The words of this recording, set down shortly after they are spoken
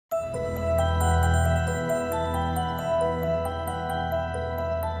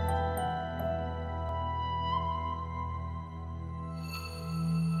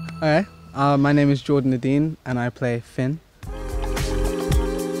Okay, my name is Jordan Nadine and I play Finn.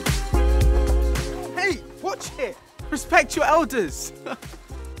 Hey, watch it! Respect your elders!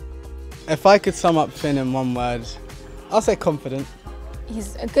 If I could sum up Finn in one word, I'll say confident.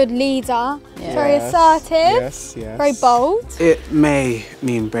 He's a good leader, Yes, very assertive, yes. very bold. It may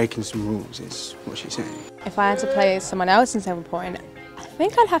mean breaking some rules, is what she's saying. If I had to play someone else in Silverpoint, I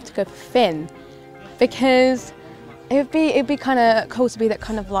think I'd have to go for Finn, because it'd be kind of cool to be that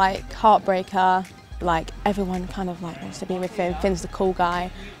kind of like heartbreaker, like everyone kind of like wants to be with Finn. Finn's the cool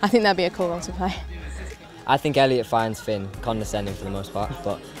guy. I think that'd be a cool role to play. I think Elliot finds Finn condescending for the most part,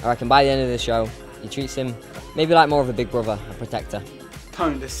 but I reckon by the end of the show, he treats him maybe like more of a big brother, a protector.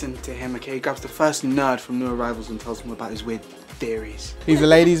 Don't listen to him, okay? He grabs the first nerd from new arrivals and tells him about his weird theories. He's a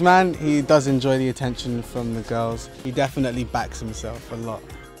ladies' man, he does enjoy the attention from the girls. He definitely backs himself a lot.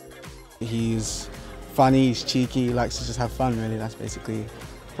 He's funny, he's cheeky, he likes to just have fun really, that's basically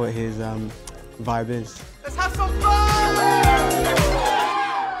what his vibe is. Let's have some fun!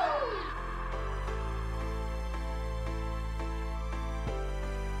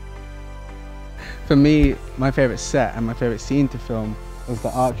 For me, my favourite set and my favourite scene to film was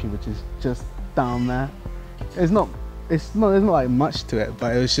the archery, which is just down there. There's not like much to it,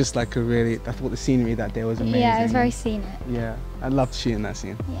 but it was just like I thought the scenery that day was amazing. Yeah, it was very scenic. Yeah, I loved shooting that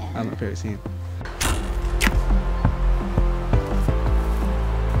scene. Yeah. That was my favourite scene.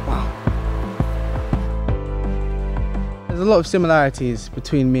 Wow. There's a lot of similarities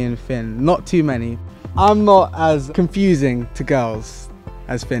between me and Finn, not too many. I'm not as confusing to girls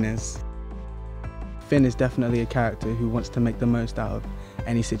as Finn is. Finn is definitely a character who wants to make the most out of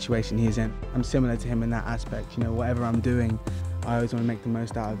any situation he's in. I'm similar to him in that aspect, you know, whatever I'm doing, I always want to make the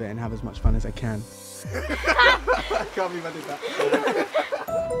most out of it and have as much fun as I can. I can't believe I did that.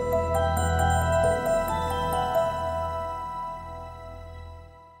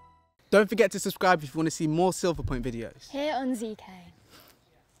 Don't forget to subscribe if you want to see more Silverpoint videos. Here on ZeeKay.